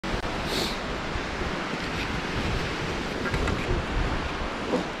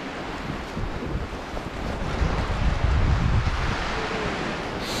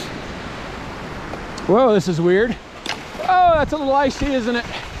Whoa, this is weird. Oh, that's a little icy, isn't it?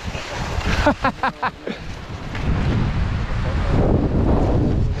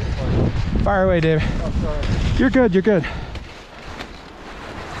 Fire away, Dave. Oh, sorry. You're good, you're good.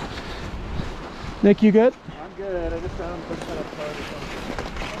 Nick, you good? I'm good. I just found some kind of card or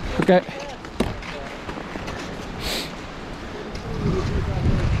something.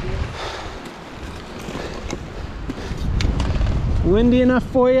 Okay. Windy enough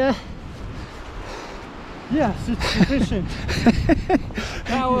for you? Yes, it's sufficient.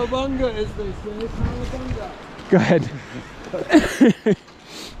 Cowabunga, as they say. Cowabunga. Go ahead.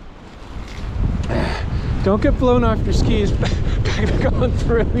 Don't get blown off your skis going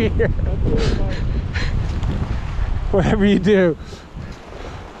through here. Whatever you do.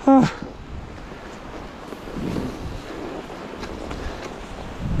 Oh.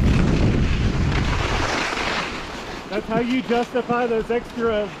 That's how you justify those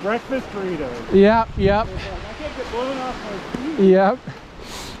extra breakfast burritos. Yep, yep. I can't get blown off my skis. Yep.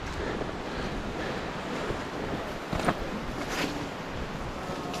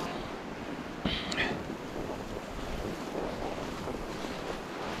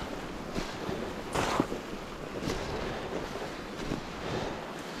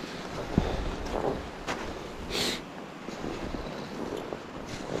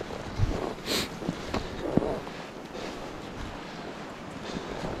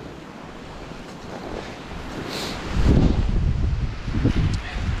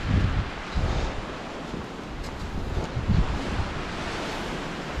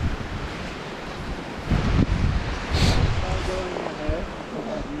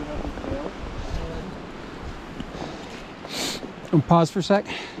 And pause for a sec.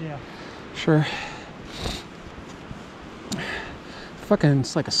 Yeah. Sure. Fucking,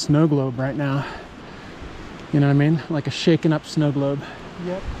 it's like a snow globe right now. You know what I mean? Like a shaken up snow globe.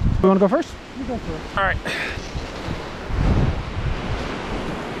 Yep. You want to go first? You go first. All right.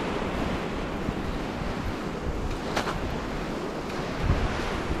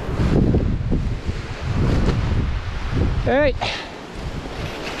 Hey,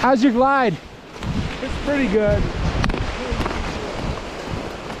 how's your glide? It's pretty good.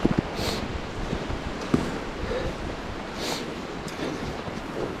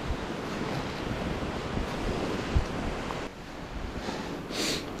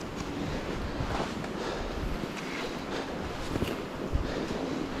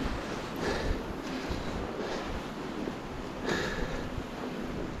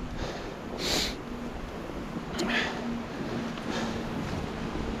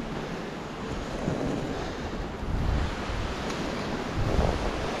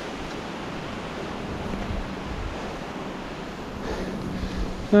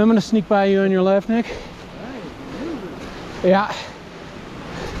 I'm gonna sneak by you on your left, Nick. Yeah.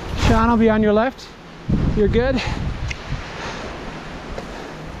 Sean, I'll be on your left. You're good.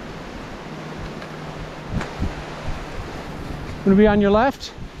 I'm gonna be on your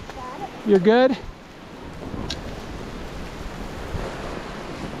left. You're good.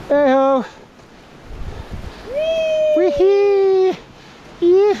 Hey-ho. Wee-hee.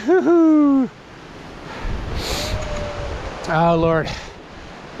 Yoo-hoo. Oh, Lord.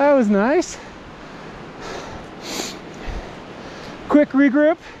 That was nice. Quick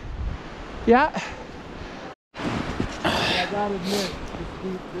regroup. Yeah. I gotta admit,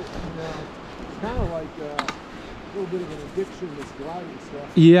 this it's kind of like a little bit of an addiction, this gliding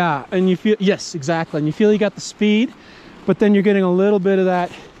stuff. Yeah, and you feel, yes, exactly. And you feel you got the speed, but then you're getting a little bit of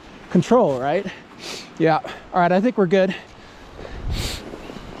that control, right? Yeah. All right, I think we're good.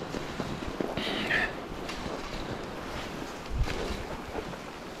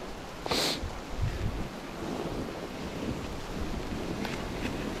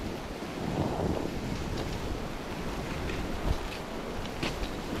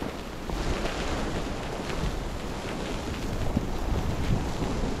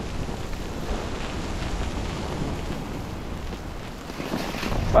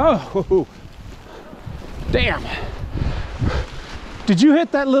 Oh, damn. Did you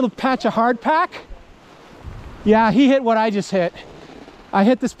hit that little patch of hard pack? Yeah, he hit what I just hit. I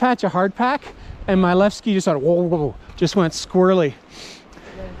hit this patch of hard pack and my left ski just started, whoa, whoa, whoa, just went squirrely.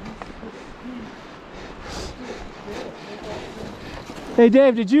 Hey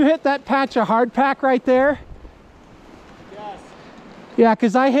Dave, did you hit that patch of hard pack right there? Yes. Yeah,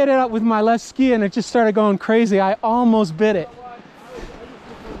 because I hit it up with my left ski and it just started going crazy. I almost bit it.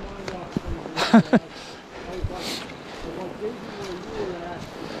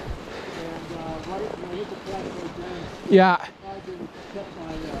 Yeah.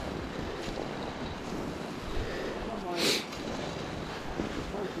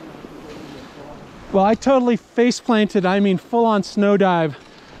 Well, I totally face planted, I mean full on snow dive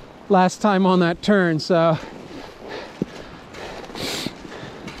last time on that turn, so.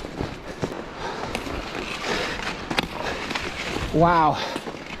 Wow.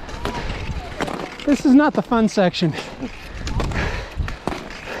 This is not the fun section.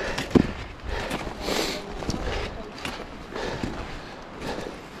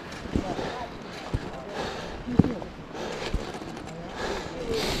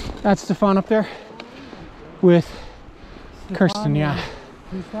 That's Stefan up there with Kirsten, yeah.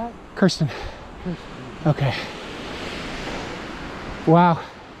 Who's that? Kirsten. Okay. Wow.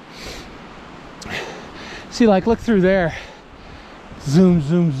 See, like, look through there. Zoom,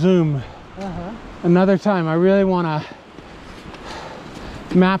 zoom, zoom. Another time, I really want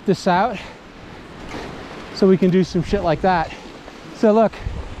to map this out so we can do some shit like that. So look.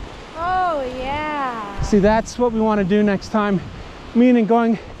 Oh, yeah. See, that's what we want to do next time. Meaning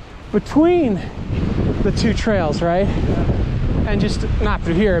going between the two trails, right? And just not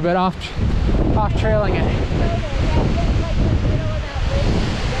through here, but off trailing it.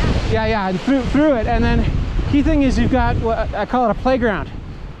 Yeah, and through it. And then key thing is you've got what I call it a playground,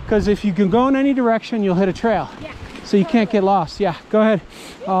 because if you can go in any direction, you'll hit a trail. Yeah. So you can't get lost. Yeah, go ahead.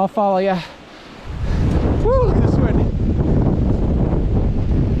 I'll follow you. Woo, look at this wind.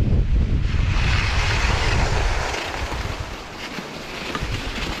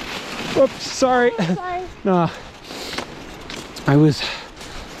 Whoops, sorry. Oh, sorry. No, I was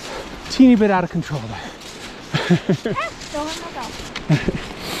a teeny bit out of control there. Don't hurt myself.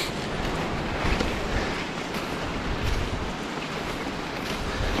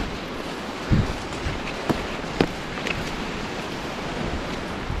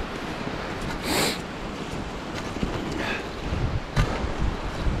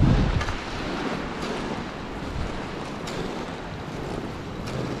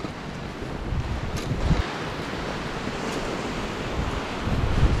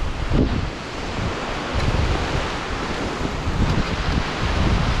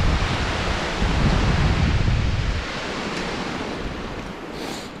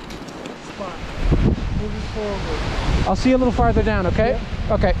 I'll see you a little farther down, okay?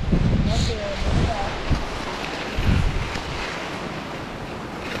 Yeah. Okay.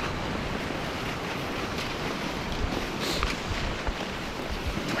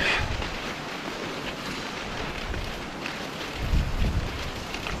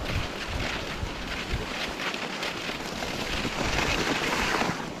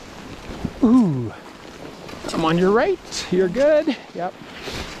 Ooh, I'm on your right. You're good. Yep.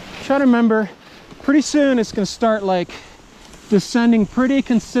 Try to remember, pretty soon it's going to start like descending pretty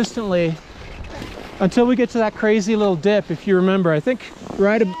consistently until we get to that crazy little dip. If you remember, I think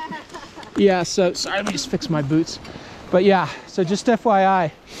right. Yeah. So sorry, let me just fix my boots. But yeah, so just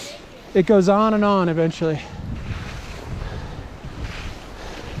FYI, it goes on and on eventually.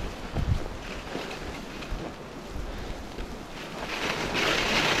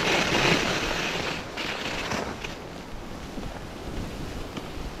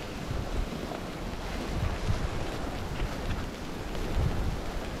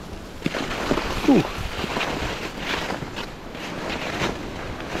 Ooh.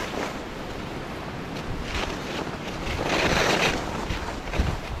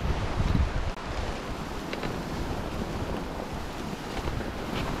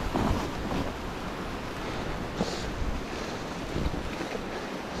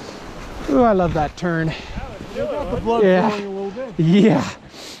 Ooh, I love that turn. Got the blood Yeah. flowing a little bit. Yeah.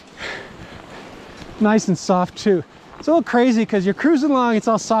 Nice and soft too. It's a little crazy because you're cruising along, it's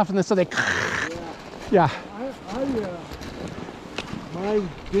all soft, and then so they. Yeah. My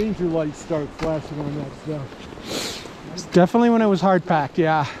danger lights start flashing on that stuff. It's definitely when it was hard packed,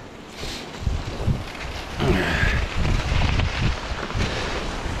 yeah.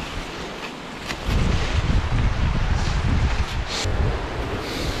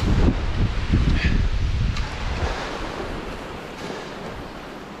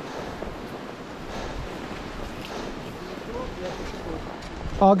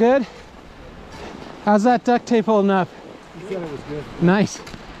 All good? How's that duct tape holding up? You said it was good. Nice.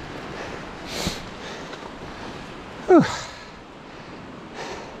 Whew.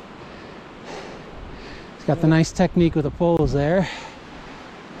 He's got the nice technique with the poles there.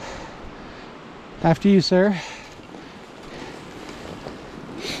 After you, sir.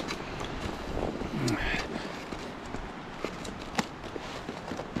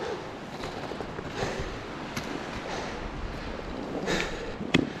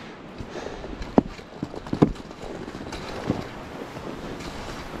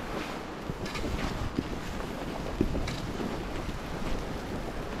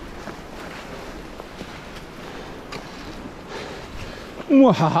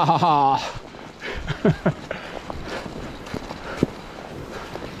 Mwahaha.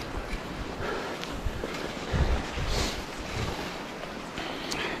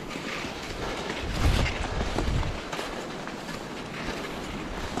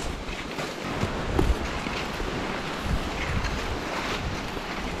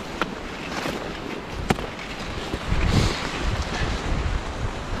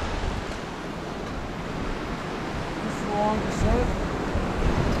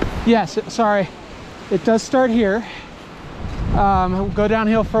 Yes, sorry. It does start here. We'll go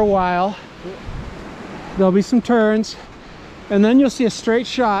downhill for a while. There'll be some turns, and then you'll see a straight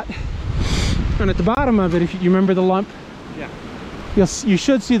shot. And at the bottom of it, if you remember the lump, Yeah. you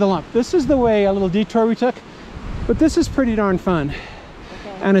should see the lump. This is the way, a little detour we took, but this is pretty darn fun.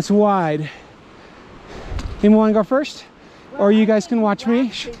 Okay. And it's wide. Anyone want to go first? Well, Or you I guys think can watch me?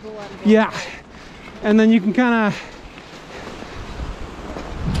 lots of people wanna go Yeah. first. And then you can kind of,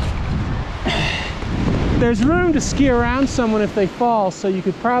 there's room to ski around someone if they fall, so you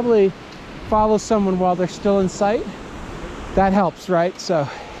could probably follow someone while they're still in sight. That helps, right? So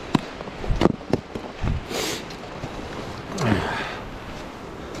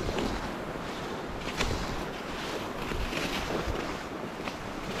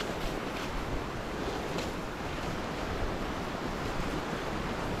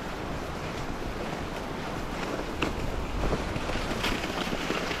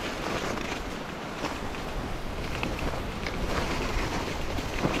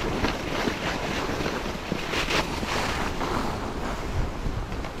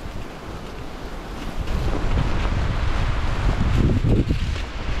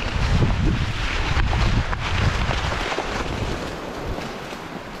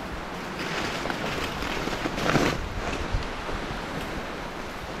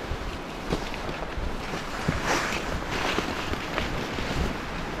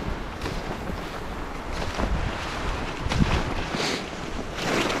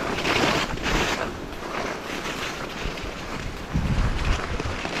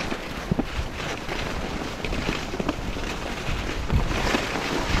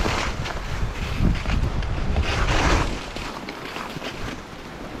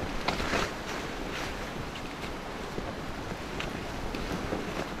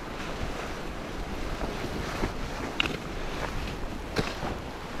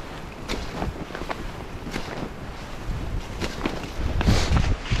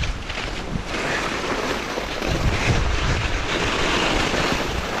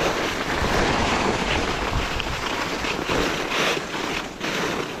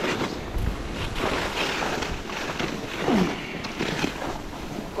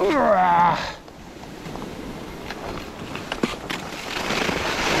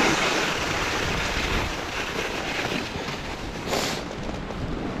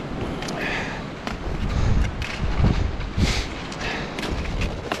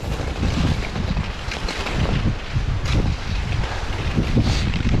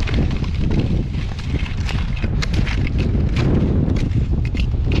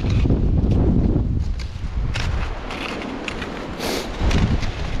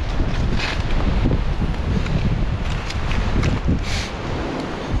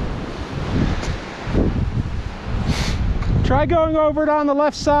try going over it on the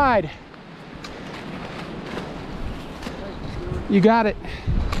left side. You got it.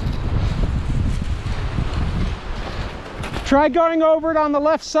 Try going over it on the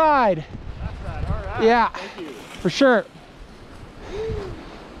left side. Left side, all right. Yeah, Thank you. for sure.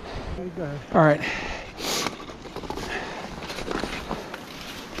 Okay, go ahead. All right.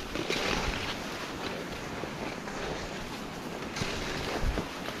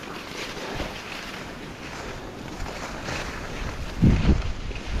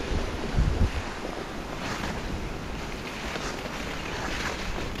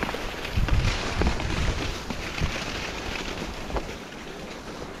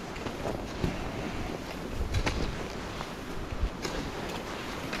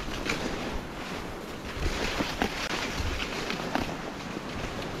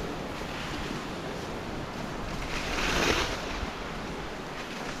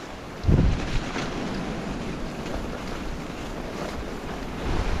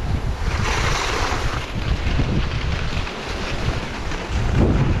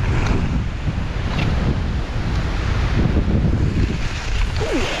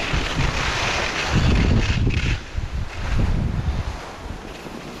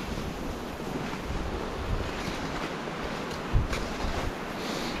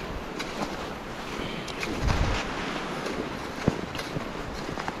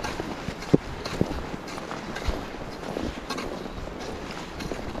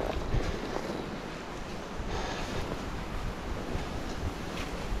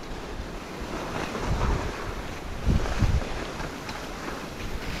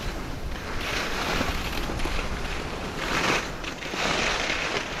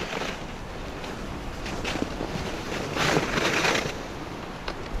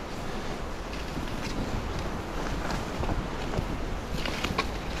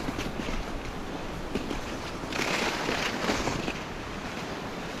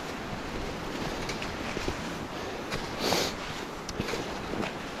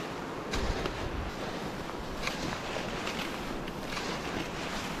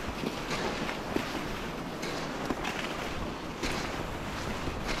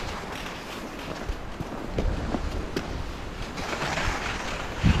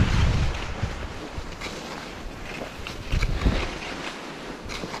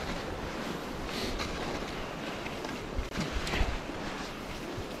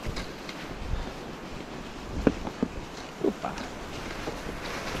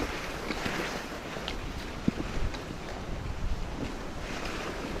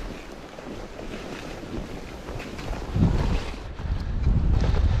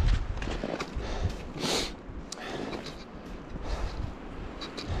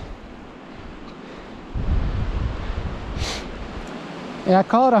 Yeah,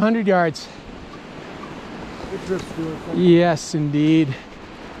 call it 100 yards. The drip's doing something. Yes, indeed.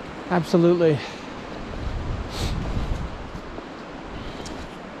 Absolutely.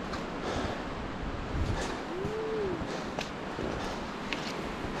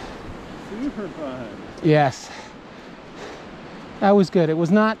 Super fun. Yes. That was good. It was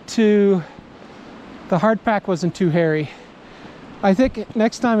not too, the hard pack wasn't too hairy. I think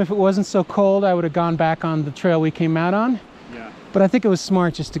next time, if it wasn't so cold, I would have gone back on the trail we came out on. Yeah. But I think it was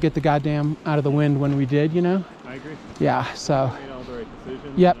smart just to get the goddamn out of the wind when we did, you know? I agree. Yeah, so. Made all the right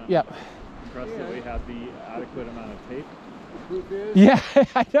decisions. Yep, and I'm yep. impressed that we had the adequate amount of tape. Yeah,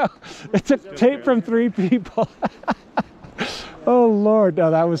 I know. It took tape from 3 people. Oh Lord, no,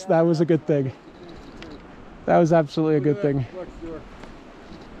 that was a good thing. That was absolutely a good thing.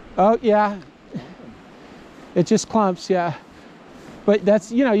 Oh yeah. It just clumps, yeah. But that's,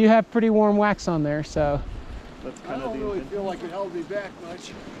 you know, you have pretty warm wax on there, so. That's kind of really feel like it held me back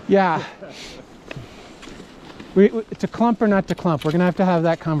much. Yeah. To clump or not to clump, we're gonna have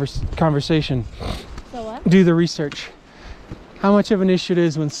that conversation. So what? Do the research. How much of an issue it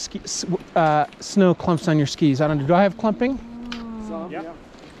is when snow clumps on your skis? I don't know. Do I have clumping? Some, yeah.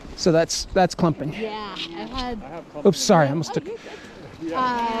 So that's clumping. Yeah, I have Oops, sorry, I almost took. you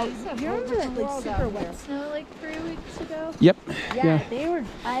remember that like super wet snow like 3 weeks ago? Yep. Yeah, they were.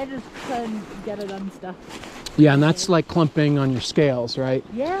 I just couldn't get it unstuck. Yeah, and that's like clumping on your scales, right?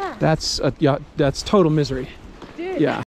 Yeah. That's total misery. Dude. Yeah.